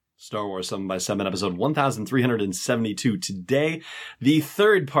Star Wars 7 by 7 episode 1372. Today, the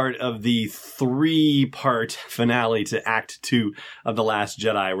third part of the three-part finale to Act 2 of The Last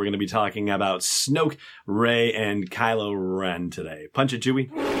Jedi. We're going to be talking about Snoke, Rey, and Kylo Ren today. Punch it, Chewie.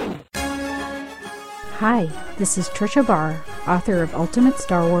 Hi, this is Trisha Barr, author of Ultimate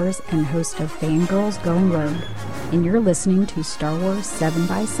Star Wars and host of Fangirls Going Rogue, and you're listening to Star Wars 7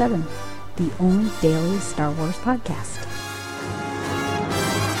 by 7, the only daily Star Wars podcast.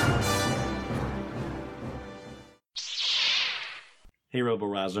 Hey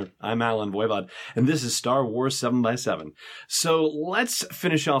Robo-Rouser, I'm Alan Voivod, and this is Star Wars 7 by 7. So let's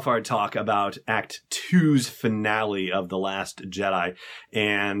finish off our talk about Act 2's finale of The Last Jedi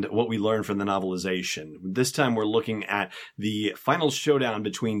and what we learned from the novelization. This time we're looking at the final showdown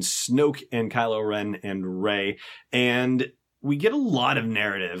between Snoke and Kylo Ren and Rey, and we get a lot of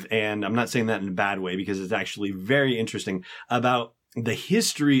narrative, and I'm not saying that in a bad way because it's actually very interesting, about the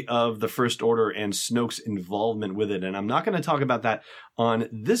history of the First Order and Snoke's involvement with it. And I'm not going to talk about that on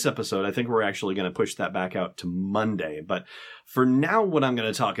this episode. I think we're actually going to push that back out to Monday. But for now, what I'm going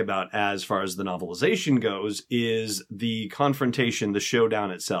to talk about as far as the novelization goes is the confrontation, the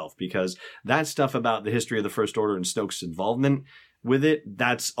showdown itself, because that stuff about the history of the First Order and Snoke's involvement with it,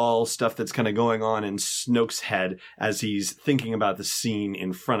 that's all stuff that's kind of going on in Snoke's head as he's thinking about the scene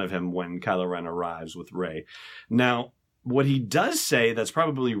in front of him when Kylo Ren arrives with Rey. Now, what he does say that's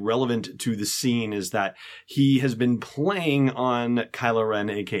probably relevant to the scene is that he has been playing on Kylo Ren,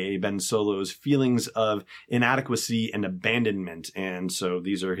 aka Ben Solo's, feelings of inadequacy and abandonment. And so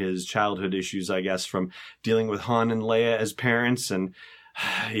these are his childhood issues, I guess, from dealing with Han and Leia as parents. And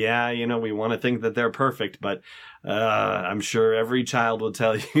yeah, you know, we want to think that they're perfect, but I'm sure every child will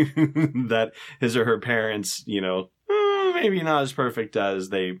tell you that his or her parents, you know, maybe not as perfect as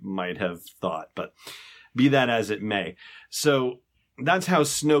they might have thought, but be that as it may. So that's how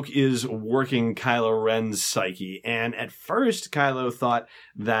Snoke is working Kylo Ren's psyche. And at first, Kylo thought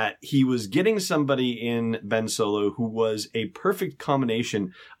that he was getting somebody in Ben Solo who was a perfect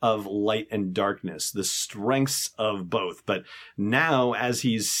combination of light and darkness, the strengths of both. But now, as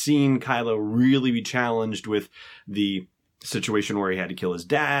he's seen Kylo really be challenged with the situation where he had to kill his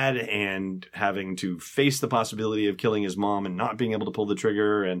dad and having to face the possibility of killing his mom and not being able to pull the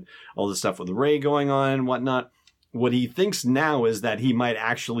trigger and all the stuff with Rey going on and whatnot, what he thinks now is that he might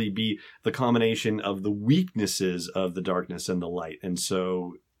actually be the combination of the weaknesses of the darkness and the light. And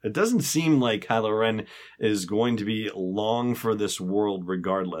so it doesn't seem like Kylo Ren is going to be long for this world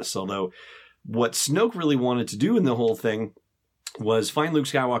regardless. Although what Snoke really wanted to do in the whole thing was find Luke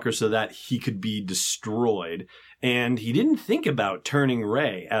Skywalker so that he could be destroyed. And he didn't think about turning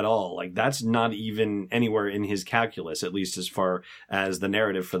Rey at all. Like, that's not even anywhere in his calculus, at least as far as the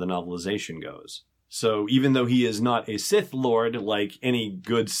narrative for the novelization goes. So even though he is not a Sith Lord, like any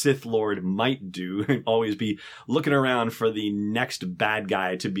good Sith Lord might do, always be looking around for the next bad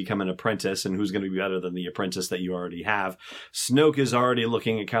guy to become an apprentice and who's going to be better than the apprentice that you already have, Snoke is already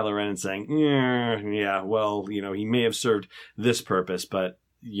looking at Kylo Ren and saying, yeah, well, you know, he may have served this purpose, but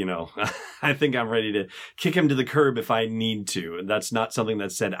you know, I think I'm ready to kick him to the curb if I need to. And that's not something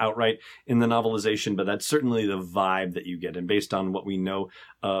that's said outright in the novelization, but that's certainly the vibe that you get. And based on what we know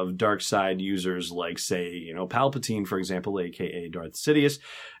of dark side users like, say, you know, Palpatine, for example, aka Darth Sidious,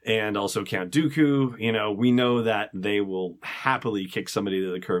 and also Count Dooku, you know, we know that they will happily kick somebody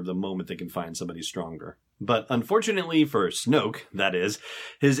to the curb the moment they can find somebody stronger. But unfortunately for Snoke, that is,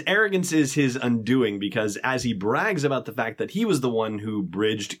 his arrogance is his undoing, because as he brags about the fact that he was the one who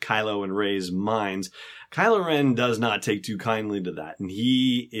bridged Kylo and Rey's minds, Kylo Ren does not take too kindly to that. And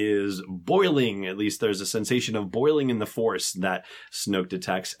he is boiling, at least there's a sensation of boiling in the Force that Snoke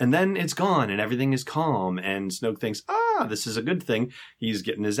detects. And then it's gone and everything is calm. And Snoke thinks, this is a good thing. He's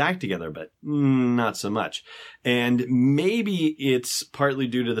getting his act together, but not so much. And maybe it's partly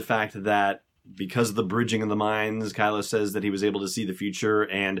due to the fact that because of the bridging of the minds, Kylo says that he was able to see the future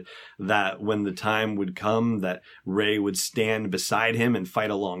and that when the time would come that Rey would stand beside him and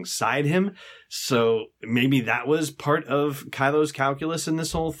fight alongside him. So maybe that was part of Kylo's calculus in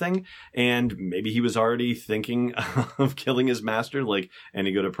this whole thing. And maybe he was already thinking of killing his master like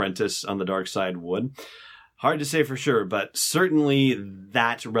any good apprentice on the dark side would. Hard to say for sure, but certainly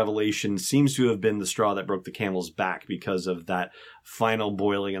that revelation seems to have been the straw that broke the camel's back because of that final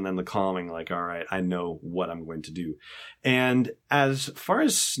boiling and then the calming, like, all right, I know what I'm going to do. And as far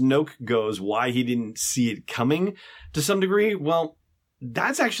as Snoke goes, why he didn't see it coming to some degree, well,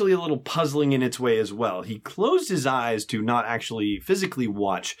 that's actually a little puzzling in its way as well. He closed his eyes to not actually physically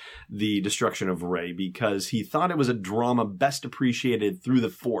watch the destruction of Rey because he thought it was a drama best appreciated through the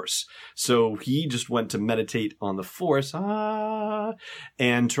Force. So he just went to meditate on the Force,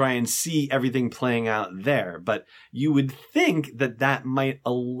 and try and see everything playing out there. But you would think that that might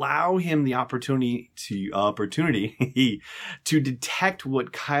allow him the opportunity to detect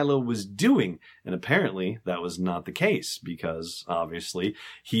what Kylo was doing. And apparently that was not the case because obviously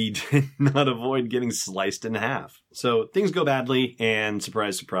he did not avoid getting sliced in half. So things go badly and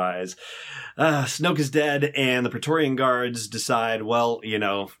surprise, surprise, Snoke is dead and the Praetorian Guards decide, well,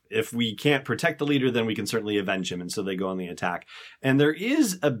 if we can't protect the leader, then we can certainly avenge him. And so they go on the attack. And there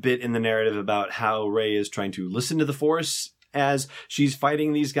is a bit in the narrative about how Rey is trying to listen to the Force as she's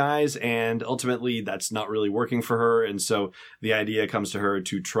fighting these guys, and ultimately that's not really working for her. And so the idea comes to her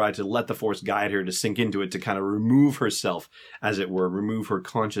to try to let the Force guide her to sink into it, to kind of remove herself, as it were, remove her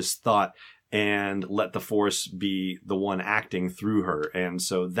conscious thought and let the Force be the one acting through her. And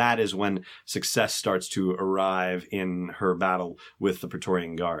so that is when success starts to arrive in her battle with the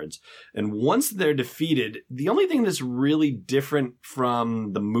Praetorian Guards. And once they're defeated, the only thing that's really different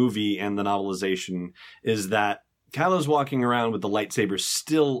from the movie and the novelization is that Kylo's walking around with the lightsaber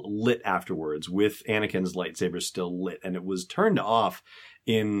still lit afterwards, with Anakin's lightsaber still lit, and it was turned off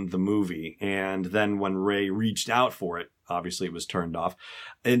in the movie. And then when Rey reached out for it, obviously it was turned off.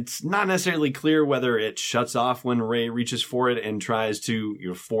 It's not necessarily clear whether it shuts off when Rey reaches for it and tries to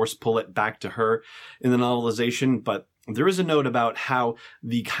force pull it back to her in the novelization, but there is a note about how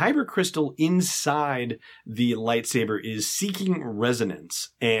the kyber crystal inside the lightsaber is seeking resonance,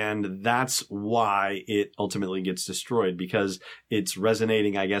 and that's why it ultimately gets destroyed, because it's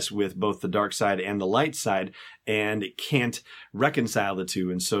resonating, I guess, with both the dark side and the light side, and it can't reconcile the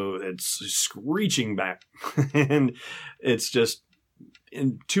two, and so it's screeching back, and it's just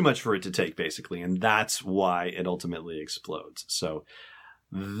too much for it to take, basically, and that's why it ultimately explodes. So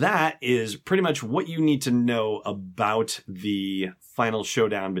that is pretty much what you need to know about the final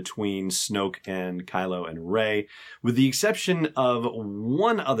showdown between Snoke and Kylo and Rey, with the exception of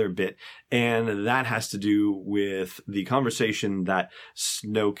one other bit, and that has to do with the conversation that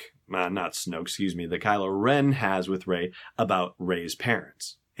that Kylo Ren has with Rey about Rey's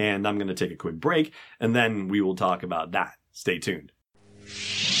parents. And I'm going to take a quick break, and then we will talk about that. Stay tuned.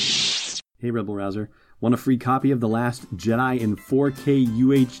 Hey, Rebel Rouser. Want a free copy of The Last Jedi in 4K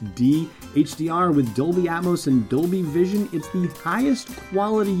UHD HDR with Dolby Atmos and Dolby Vision? It's the highest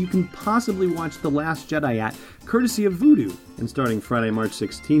quality you can possibly watch The Last Jedi at, courtesy of Vudu. And starting Friday, March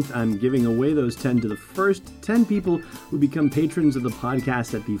 16th, I'm giving away those 10 to the first 10 people who become patrons of the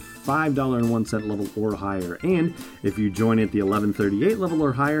podcast at the $5.01 level or higher. And if you join at the $11.38 level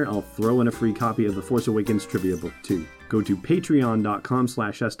or higher, I'll throw in a free copy of The Force Awakens Trivia Book too. Go to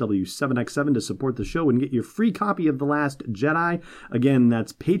patreon.com/SW7x7 to support the show and get your free copy of The Last Jedi. Again,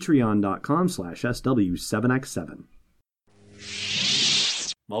 that's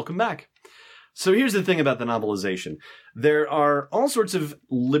patreon.com/SW7x7. Welcome back. So here's the thing about the novelization. There are all sorts of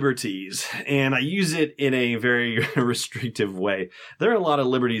liberties, and I use it in a very restrictive way. There are a lot of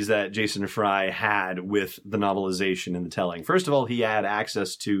liberties that Jason Fry had with the novelization and the telling. First of all, he had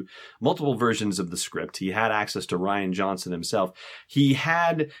access to multiple versions of the script. He had access to Rian Johnson himself. He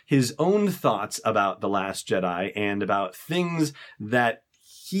had his own thoughts about The Last Jedi and about things that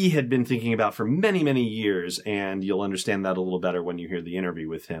he had been thinking about for many, many years, and you'll understand that a little better when you hear the interview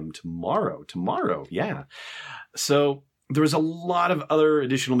with him tomorrow, yeah. So there was a lot of other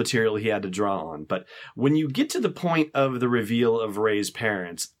additional material he had to draw on, but when you get to the point of the reveal of Rey's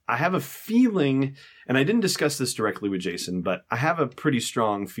parents, I have a feeling, and I didn't discuss this directly with Jason, but I have a pretty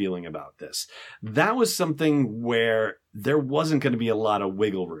strong feeling about this. That was something where there wasn't going to be a lot of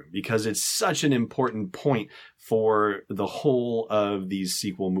wiggle room, because it's such an important point for the whole of these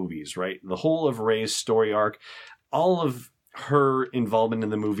sequel movies, right? The whole of Rey's story arc, all of her involvement in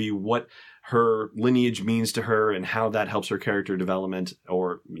the movie, what her lineage means to her and how that helps her character development,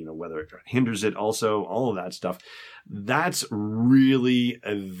 or, whether it hinders it also, all of that stuff. That's really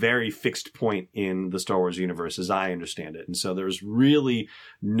a very fixed point in the Star Wars universe as I understand it. And so there's really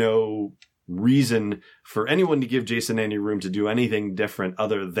no reason for anyone to give Jason any room to do anything different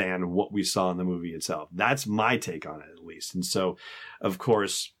other than what we saw in the movie itself. That's my take on it, at least. And so, of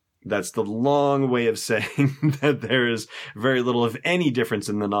course, that's the long way of saying that there is very little, if any, difference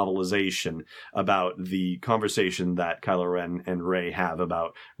in the novelization about the conversation that Kylo Ren and Rey have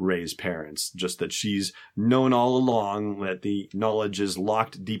about Rey's parents. Just that she's known all along, that the knowledge is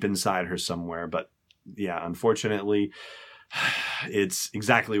locked deep inside her somewhere. But yeah, unfortunately, it's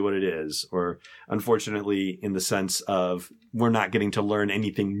exactly what it is. Or unfortunately, in the sense of we're not getting to learn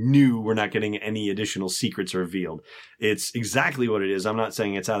anything new. We're not getting any additional secrets revealed. It's exactly what it is. I'm not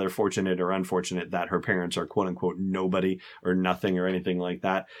saying it's either fortunate or unfortunate that her parents are quote unquote nobody or nothing or anything like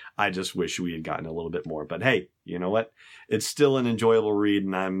that. I just wish we had gotten a little bit more. But hey, you know what? It's still an enjoyable read,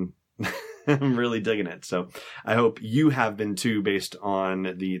 and I'm really digging it. So I hope you have been too, based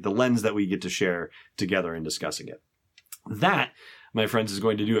on the lens that we get to share together in discussing it. That, my friends, is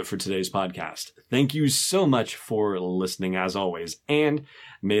going to do it for today's podcast. Thank you so much for listening, as always, and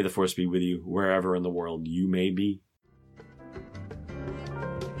may the Force be with you wherever in the world you may be.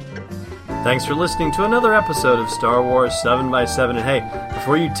 Thanks for listening to another episode of Star Wars 7x7. And hey,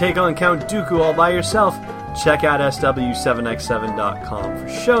 before you take on Count Dooku all by yourself, check out SW7x7.com for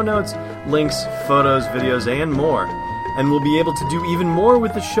show notes, links, photos, videos, and more. And we'll be able to do even more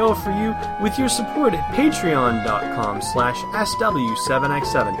with the show for you with your support at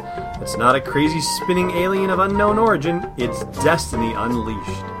patreon.com/SW7x7. It's not a crazy spinning alien of unknown origin, it's Destiny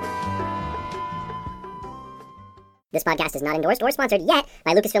Unleashed. This podcast is not endorsed or sponsored yet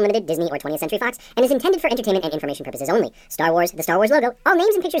by Lucasfilm Limited, Disney, or 20th Century Fox, and is intended for entertainment and information purposes only. Star Wars, the Star Wars logo, all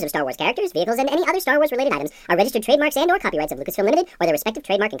names and pictures of Star Wars characters, vehicles, and any other Star Wars-related items are registered trademarks and/or copyrights of Lucasfilm Limited or their respective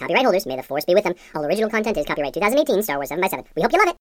trademark and copyright holders. May the Force be with them. All original content is copyright 2018 Star Wars 7x7. We hope you love it.